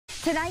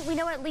Tonight, we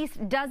know at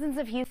least dozens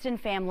of Houston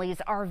families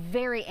are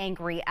very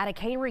angry at a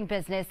catering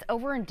business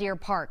over in Deer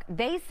Park.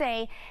 They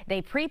say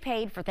they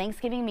prepaid for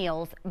Thanksgiving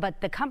meals, but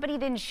the company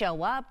didn't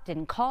show up,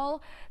 didn't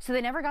call, so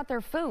they never got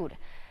their food.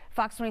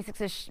 Fox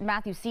 26's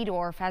Matthew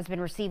Seedorff has been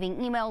receiving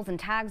emails and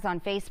tags on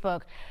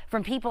Facebook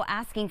from people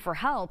asking for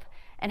help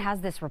and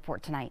has this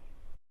report tonight.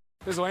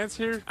 Is Lance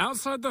here?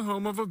 Outside the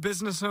home of a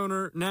business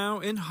owner,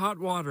 now in hot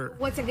water.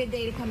 What's a good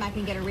day to come back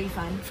and get a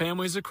refund?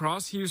 Families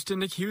across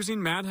Houston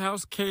accusing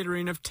Madhouse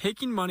Catering of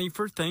taking money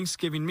for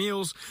Thanksgiving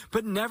meals,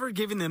 but never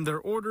giving them their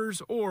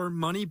orders or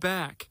money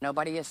back.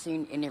 Nobody has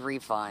seen any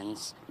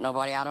refunds.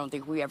 I don't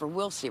think we ever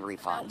will see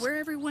refunds. Where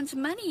everyone's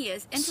money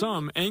is. And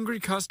some angry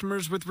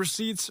customers with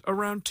receipts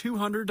around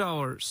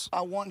 $200.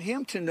 I want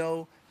him to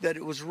know that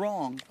it was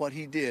wrong what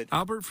he did.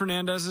 Albert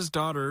Fernandez's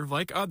daughter,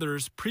 like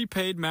others,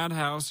 prepaid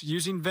Madhouse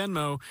using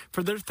Venmo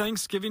for their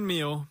Thanksgiving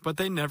meal, but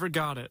they never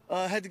got it.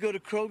 I had to go to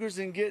Kroger's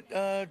and get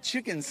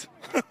chickens,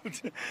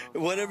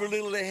 whatever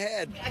little they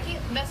had. I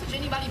can't message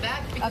anybody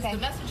back because the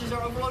messages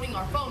are overloading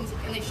our phones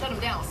and they shut them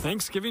down.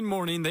 Thanksgiving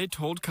morning, they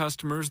told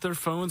customers their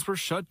phones were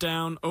shut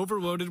down,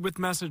 overloaded with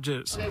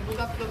messages. Okay, we'll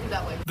have to go through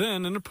that way.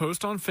 Then, in a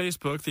post on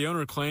Facebook, the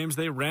owner claims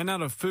they ran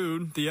out of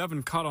food, the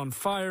oven caught on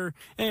fire,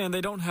 and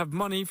they don't have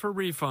money for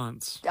refunds.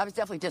 I was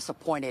definitely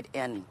disappointed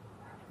in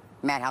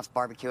Madhouse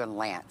Barbecue and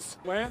Lance.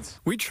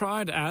 We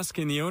tried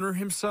asking the owner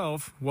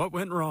himself what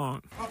went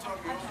wrong.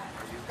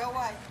 Go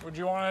away. Do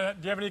you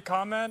have any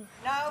comment?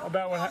 No,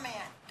 about what comment.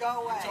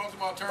 Go away.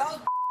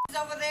 Those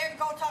over there,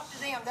 go talk to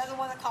them. They're the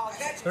one that called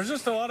you. There's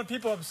just a lot of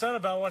people upset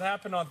about what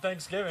happened on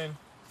Thanksgiving.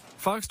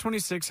 Fox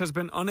 26 has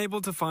been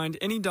unable to find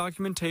any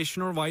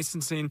documentation or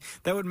licensing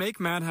that would make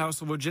Madhouse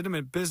a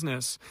legitimate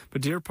business,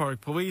 but Deer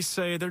Park police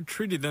say they're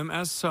treating them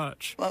as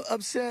such.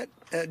 Upset,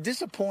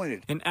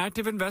 disappointed. An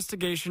active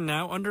investigation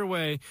now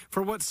underway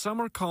for what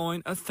some are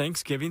calling a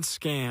Thanksgiving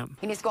scam.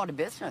 He needs to go into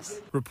business.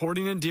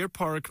 Reporting in Deer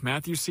Park,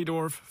 Matthew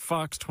Seedorff,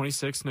 Fox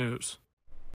 26 News.